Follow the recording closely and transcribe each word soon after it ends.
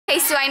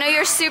So I know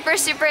you're super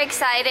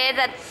excited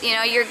that, you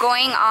know, you're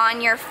going on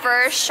your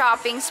first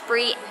shopping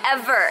spree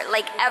ever,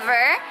 like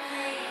ever.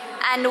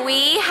 And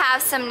we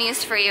have some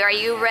news for you. Are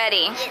you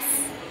ready?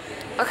 Yes.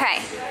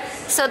 Okay.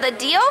 So the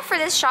deal for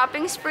this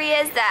shopping spree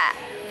is that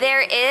there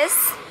is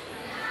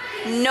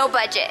no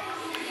budget.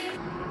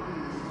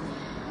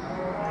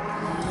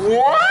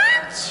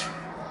 What?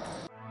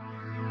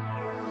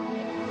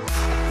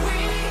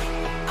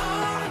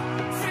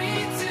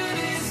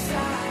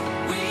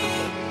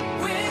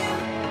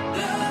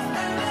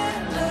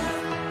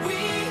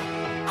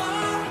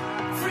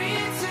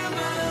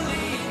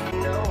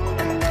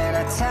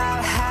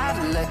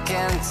 Look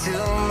into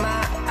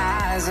my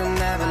eyes and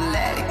never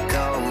let it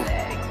go.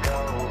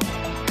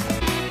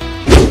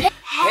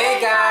 Hey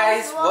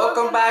guys,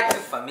 welcome back to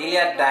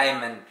Familia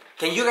Diamond.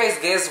 Can you guys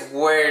guess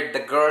where the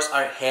girls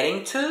are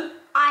heading to?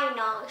 I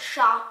know,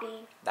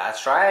 shopping.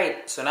 That's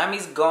right,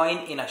 Txunamy's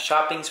going in a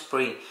shopping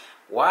spree.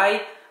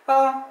 Why?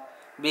 Well,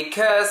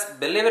 because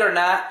believe it or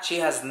not, she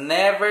has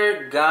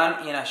never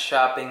gone in a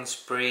shopping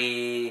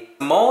spree.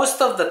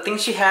 Most of the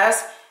things she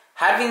has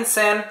have been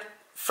sent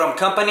from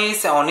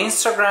companies on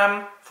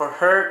Instagram for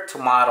her to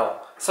model.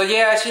 So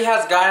yeah, she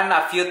has gotten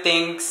a few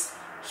things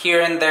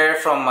here and there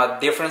from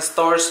different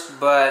stores,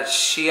 but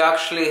she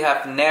actually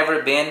have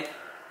never been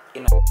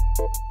in a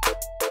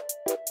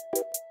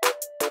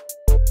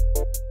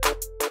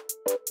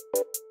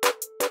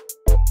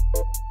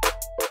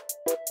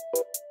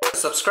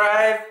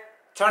subscribe,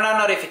 turn on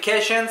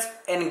notifications,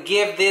 and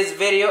give this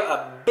video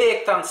a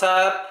big thumbs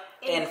up.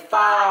 In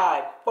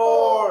 5,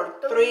 4,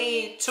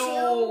 3,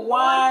 2,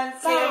 1,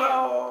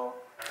 0.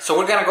 So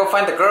we're gonna go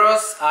find the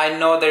girls. I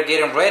know they're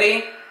getting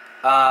ready.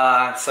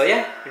 So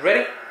yeah, you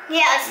ready?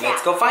 Yes.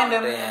 Let's go find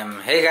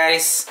them. Hey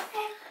guys.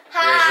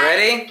 Hi. You guys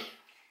ready?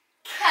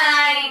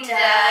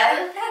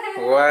 Kinda.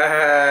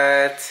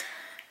 What?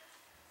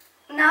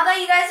 Now that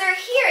you guys are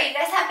here, you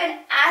guys have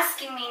been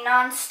asking me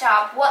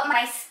non-stop what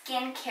my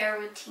skincare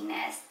routine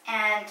is,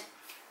 and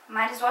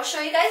might as well show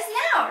you guys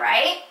now,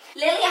 right?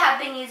 Lately I have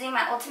been using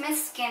my Ultimate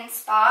Skin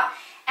Spa,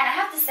 and I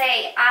have to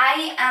say,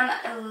 I am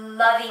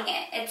loving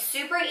it. It's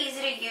super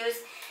easy to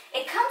use.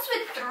 It comes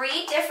with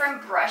 3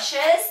 different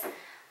brushes.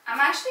 I'm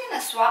actually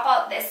going to swap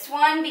out this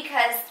one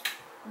because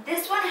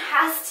this one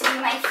has to be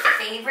my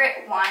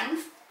favorite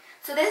one.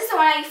 So this is the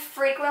one I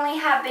frequently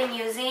have been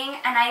using,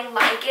 and I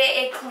like it.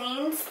 It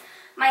cleans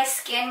my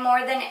skin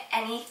more than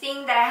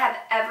anything that I have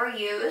ever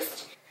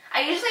used.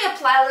 I usually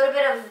apply a little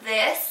bit of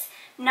this,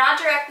 not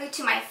directly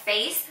to my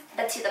face,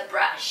 but to the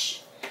brush.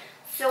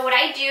 So what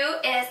I do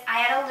is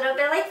I add a little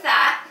bit like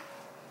that.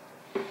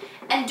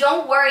 And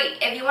don't worry,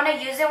 if you want to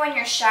use it when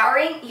you're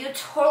showering, you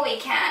totally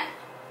can.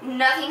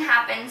 Nothing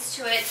happens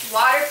to it. It's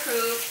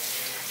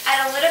waterproof.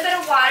 Add a little bit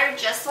of water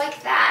just like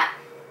that.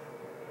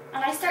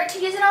 And I start to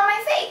use it on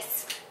my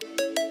face.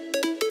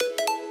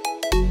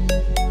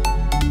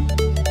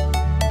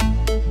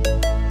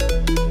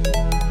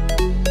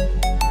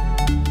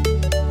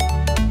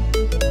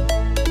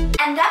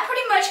 And that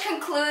pretty much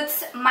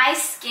concludes my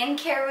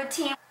skincare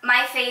routine.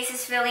 My face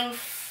is feeling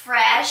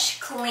fresh,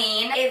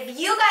 clean. If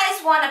you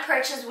guys want to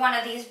purchase one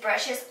of these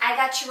brushes, I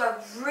got you a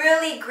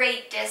really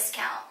great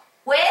discount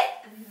with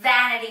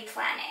Vanity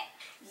Planet.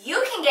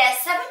 You can get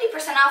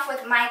 70% off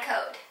with my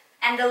code,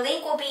 and the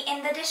link will be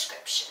in the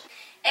description.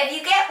 If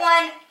you get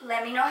one,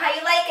 let me know how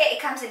you like it. It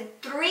comes in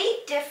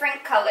 3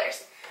 different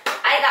colors.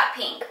 I got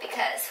pink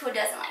because who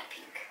doesn't like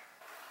pink?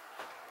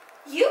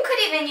 You could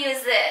even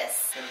use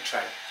this. Let me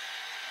try.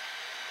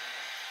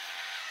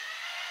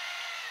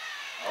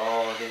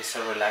 Oh, this is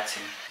so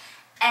relaxing.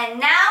 And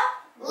now,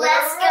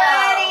 Let's go.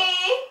 ready.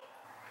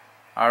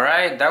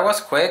 Alright, that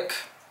was quick.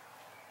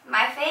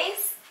 My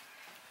face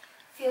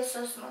feels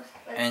so smooth.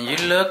 And you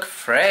look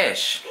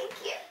fresh. Thank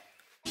you.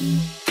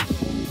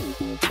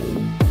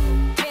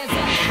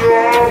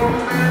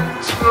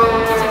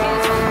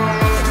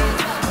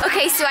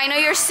 Okay, so I know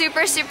you're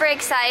super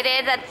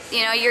excited that,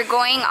 you know, you're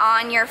going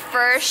on your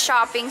first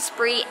shopping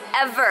spree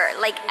ever,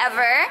 like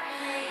ever.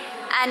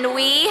 And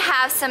we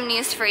have some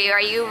news for you.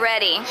 Are you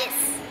ready? Yes.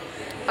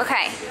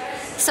 Okay.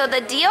 So the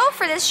deal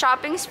for this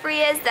shopping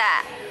spree is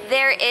that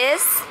there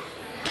is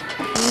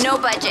no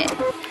budget.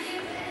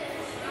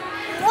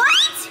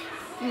 What?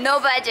 No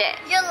budget.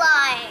 You're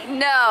lying.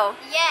 No.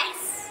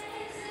 Yes.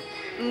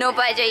 No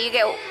budget. You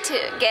get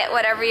to get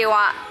whatever you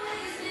want.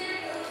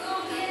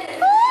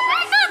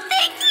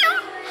 Thank you.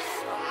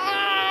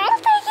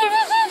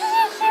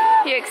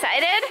 You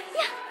excited?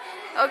 Yeah.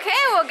 Okay,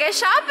 well get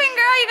shopping,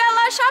 girl. You got a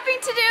lot of shopping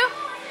to do.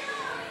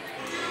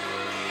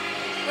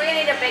 We're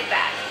gonna need a big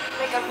bag.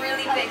 Like a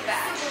really big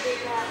bag.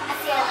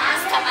 That's the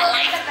last time I Look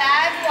liked at the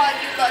bag while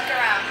you look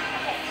around.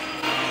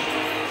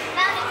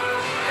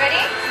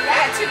 Ready? I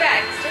got 2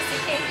 bags, just in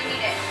case you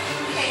need it.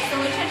 Okay, so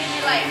which one did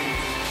you like?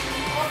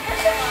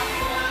 Okay.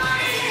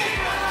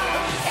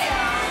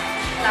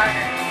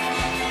 Louder.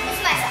 This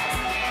is my size.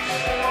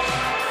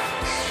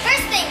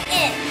 First thing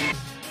in.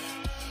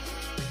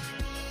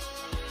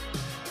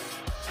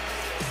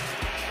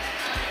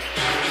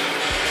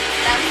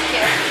 That's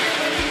cute.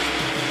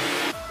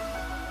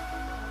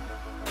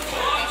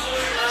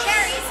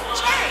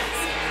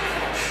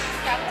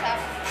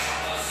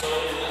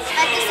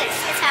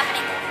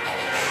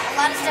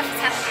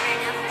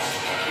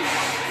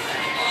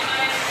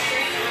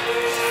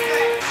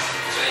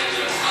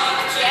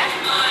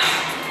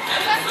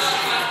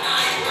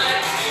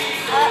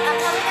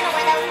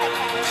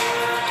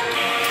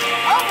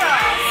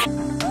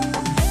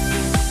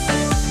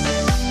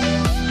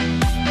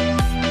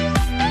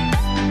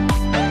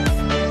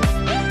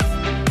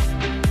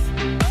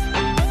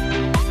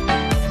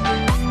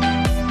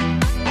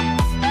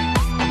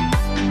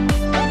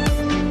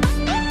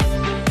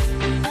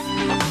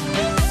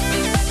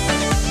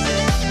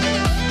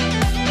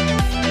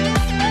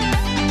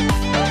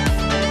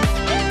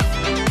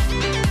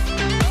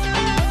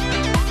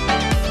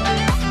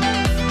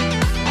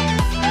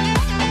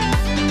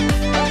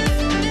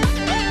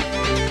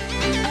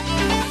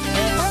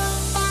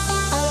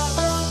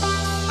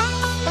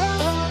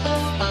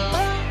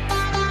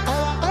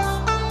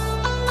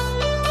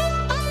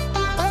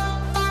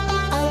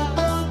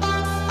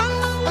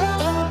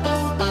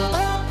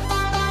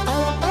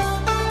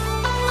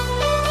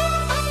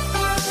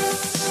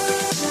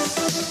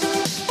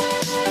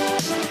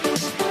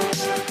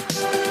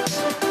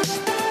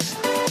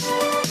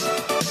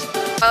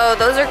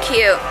 those are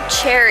cute.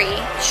 Cherry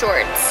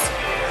shorts.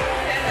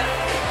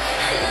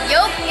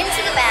 Yup,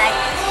 into the bag.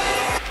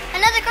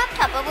 Another crop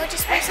top, but we'll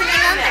just put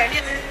something under.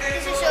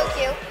 This is so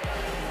cute.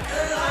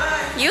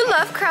 You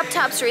love crop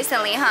tops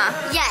recently, huh?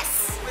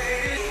 Yes.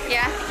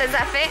 Yeah? Does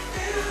that fit?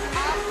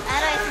 I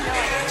don't even know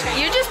what to check.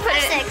 You just put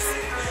it in. 6.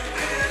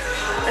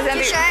 Is that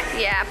Too short?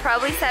 Yeah,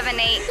 probably 7,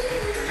 8.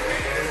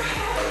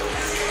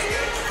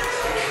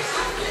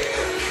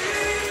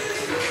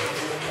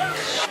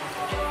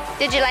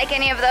 Did you like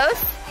any of those?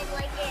 I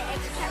like it. I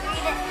just can't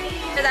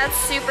read it. That's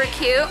super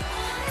cute.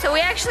 So we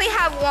actually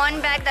have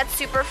one bag that's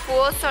super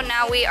full, so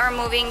now we are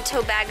moving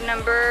to bag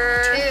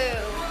number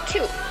 2.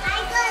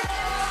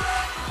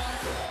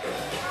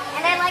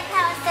 And I like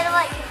how instead of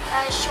like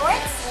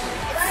shorts,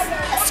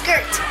 it's a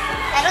skirt.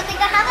 I don't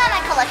think I have that in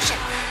my collection.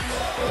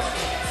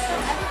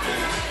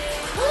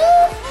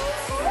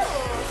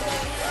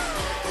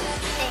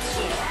 Thank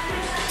you.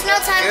 There's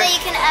no time that you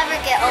can ever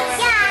get over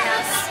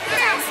Mickey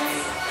Mouse.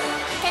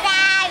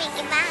 Ta-da,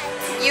 Mickey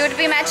Mouse. You would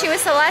be matching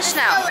with Celeste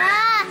now.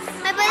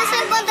 ¿Me puedes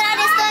encontrar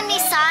esto en mi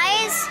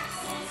size?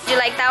 Do you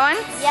like that one?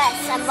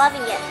 Yes, I'm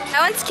loving it.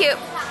 That one's cute.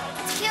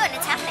 It's cute and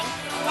it's happening.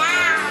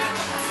 Yeah.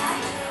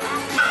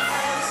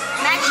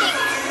 Matching.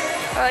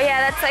 Oh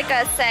yeah, that's like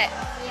a set.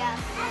 Yeah.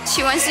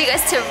 She wants you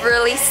guys to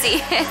really see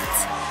it.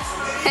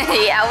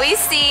 Yeah, we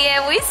see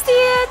it. We see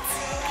it.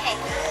 Okay.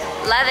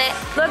 Love it.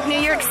 Look, New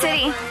York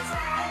City.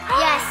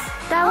 Yes.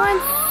 That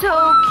one's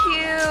so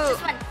cute.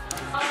 This one.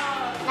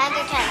 9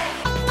 through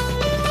 10.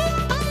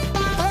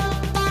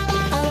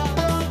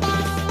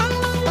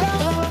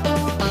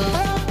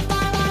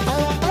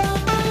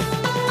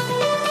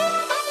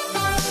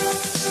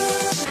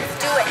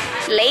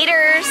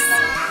 Laters.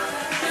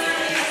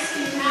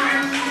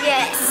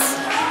 Yes.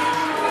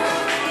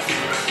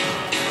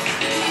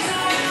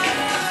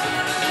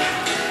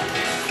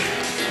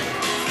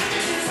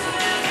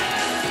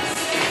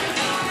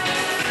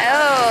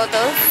 Oh,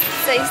 those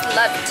says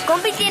loved.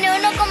 Compi tiene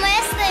uno como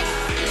este.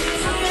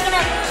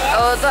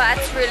 Oh,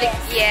 that's really,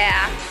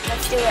 yeah.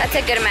 Let's do it. That's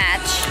a good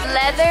match.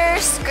 Leather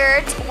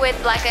skirt with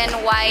black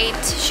and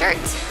white shirt.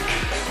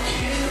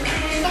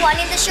 Been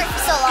wanting this shirt for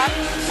so long,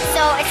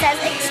 so it says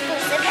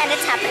exclusive and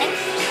it's happening.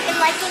 Been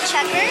liking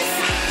checkers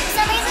for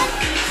some reason.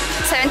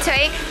 7 to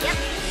 8. Yep.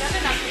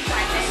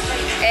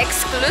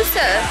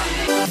 Exclusive.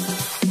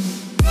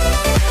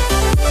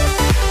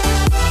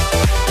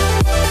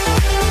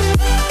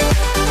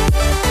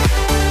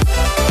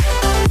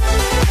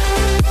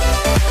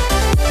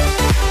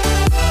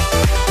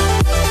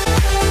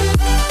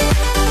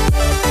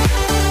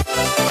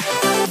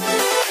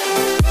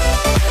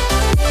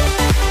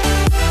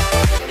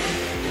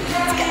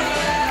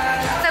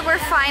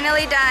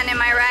 Finally done,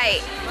 am I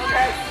right?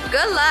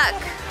 Good luck.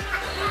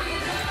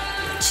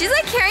 She's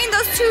like carrying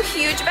those 2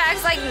 huge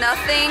bags like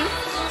nothing.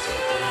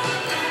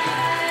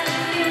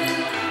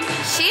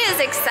 She is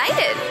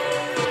excited.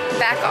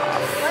 Back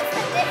off. What's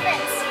the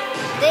difference?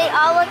 They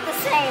all look the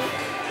same.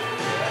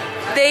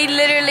 They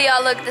literally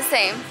all look the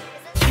same.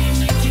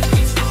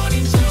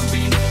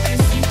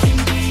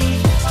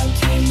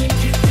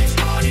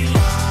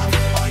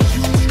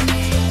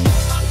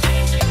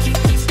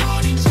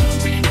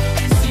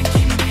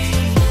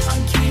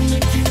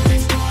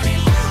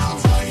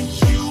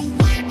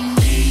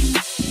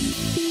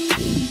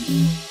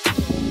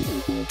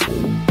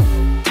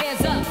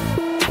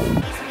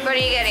 What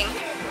are you getting?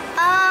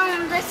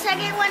 The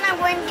second one I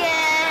wouldn't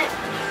get.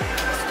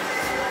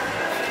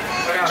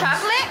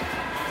 Chocolate?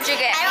 What'd you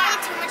get? I don't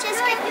eat too much ice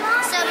cream.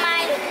 So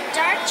my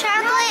dark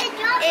chocolate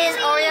is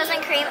Oreos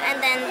and cream, and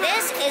then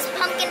this is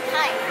pumpkin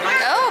pie.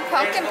 Oh,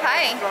 pumpkin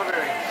pie.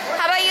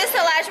 How about you,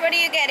 Solange? What are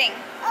you getting?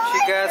 She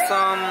got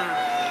some.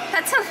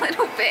 That's a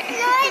little bit.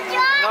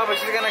 No,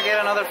 but she's gonna get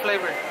another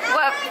flavor.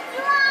 What?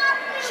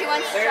 She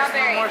wants There's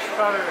strawberry. no more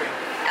strawberry.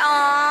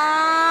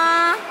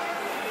 Aww.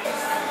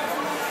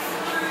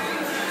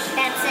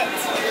 That's it.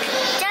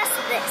 Just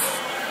this.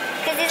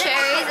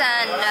 Cherries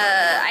and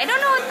I don't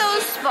know what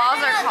those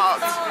balls are called.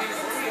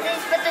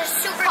 But they're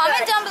super Comment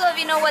good. down below if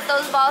you know what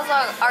those balls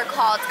are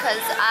called, because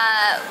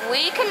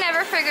we can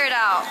never figure it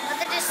out.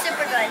 But they're just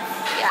super good.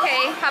 Yeah.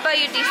 Okay, how about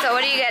you, Disa?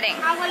 What are you getting?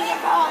 I want to get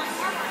balls.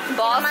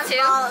 Balls too?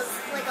 Balls.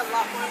 Like a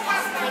lot more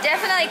balls.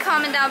 Definitely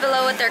comment down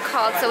below what they're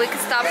called so we can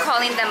stop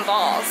calling them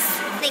balls.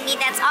 Thinking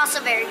that's also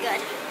very good.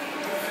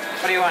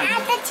 What do you want?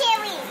 The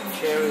cherry.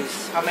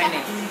 Cherries. How many?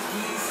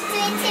 3,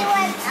 2,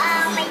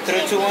 1.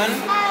 3, 2, 1?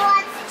 I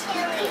want the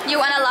cherry. You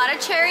want a lot of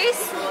cherries?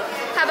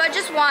 How about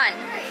just one?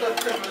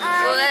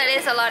 Well, that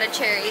is a lot of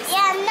cherries.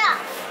 Yeah,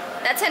 enough.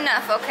 That's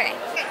enough, okay.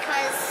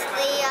 Because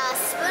the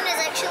spoon is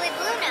actually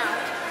blue now.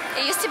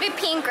 It used to be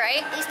pink,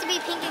 right? It used to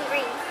be pink and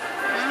green.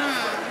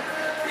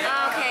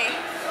 Okay.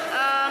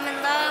 I'm in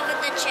love with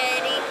the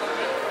cherry.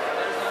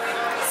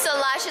 So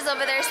Lash is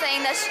over there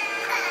saying that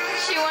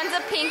she wants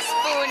a pink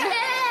spoon.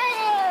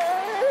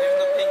 There's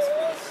no pink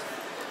spoons.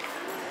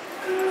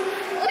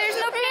 There's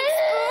no pink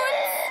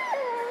spoons?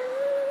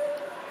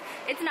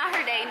 It's not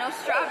her day. No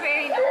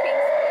strawberry, no pink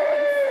spoons.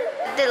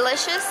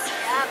 Delicious?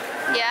 Yep.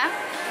 Yeah?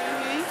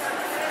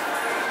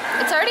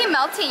 It's already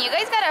melting. You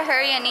guys gotta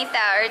hurry and eat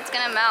that or it's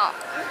gonna melt.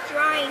 It's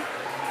drying.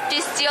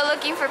 She's still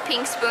looking for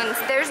pink spoons.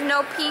 There's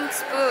no pink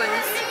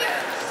spoons.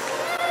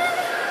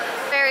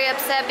 Very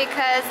upset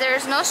because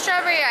there's no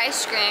strawberry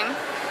ice cream.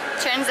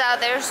 Turns out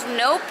there's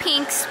no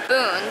pink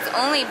spoons,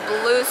 only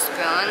blue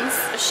spoons.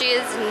 She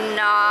is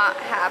not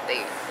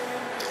happy.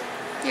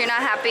 You're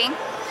not happy?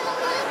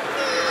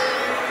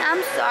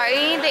 I'm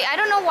sorry. I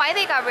don't know why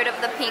they got rid of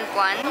the pink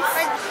ones.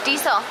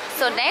 Diesel,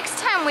 so next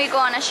time we go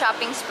on a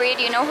shopping spree,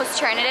 do you know whose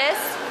turn it is?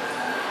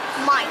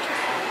 My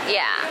turn.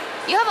 Yeah.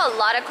 You have a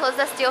lot of clothes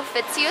that still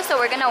fits you, so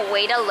we're gonna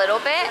wait a little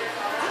bit.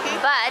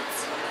 But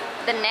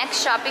the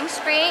next shopping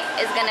spree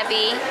is gonna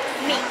be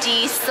Me.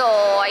 Diesel.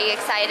 Are you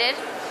excited?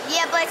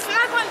 Yeah, but it's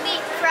not going to be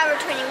Forever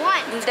 21.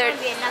 It's There- going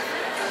to be another.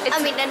 It's-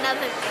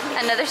 Another thing.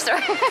 Another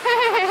store.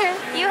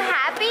 You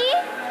happy?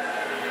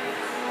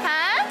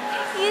 Huh?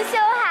 You so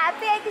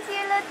happy? I can see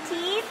your little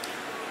teeth.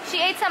 She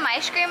ate some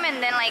ice cream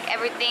and then like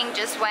everything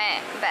just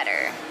went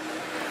better.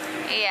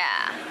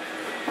 Yeah.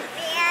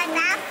 Yeah,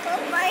 that's so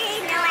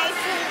funny. No, I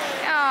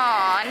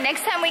see. Oh,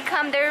 next time we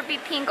come there will be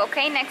pink,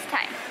 okay? Next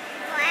time.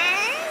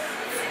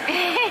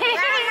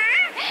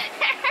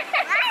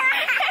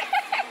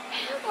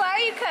 Why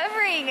are you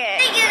covering it?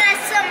 Thank you guys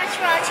so much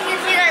for watching.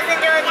 If you guys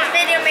enjoyed this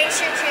video, make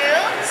sure to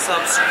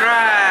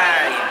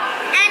Subscribe.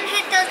 and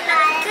hit those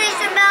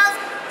notification bells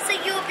so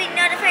you will be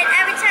notified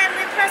every time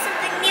we post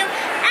something new.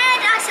 And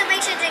also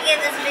make sure to give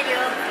this video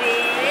a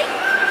big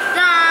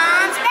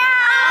thumbs up.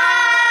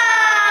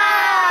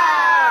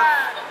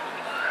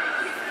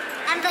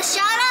 And the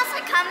shoutouts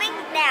are coming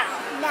now.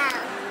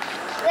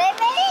 Wait,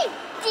 wait.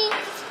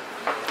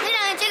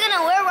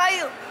 Tina, where are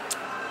you?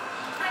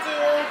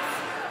 Dude.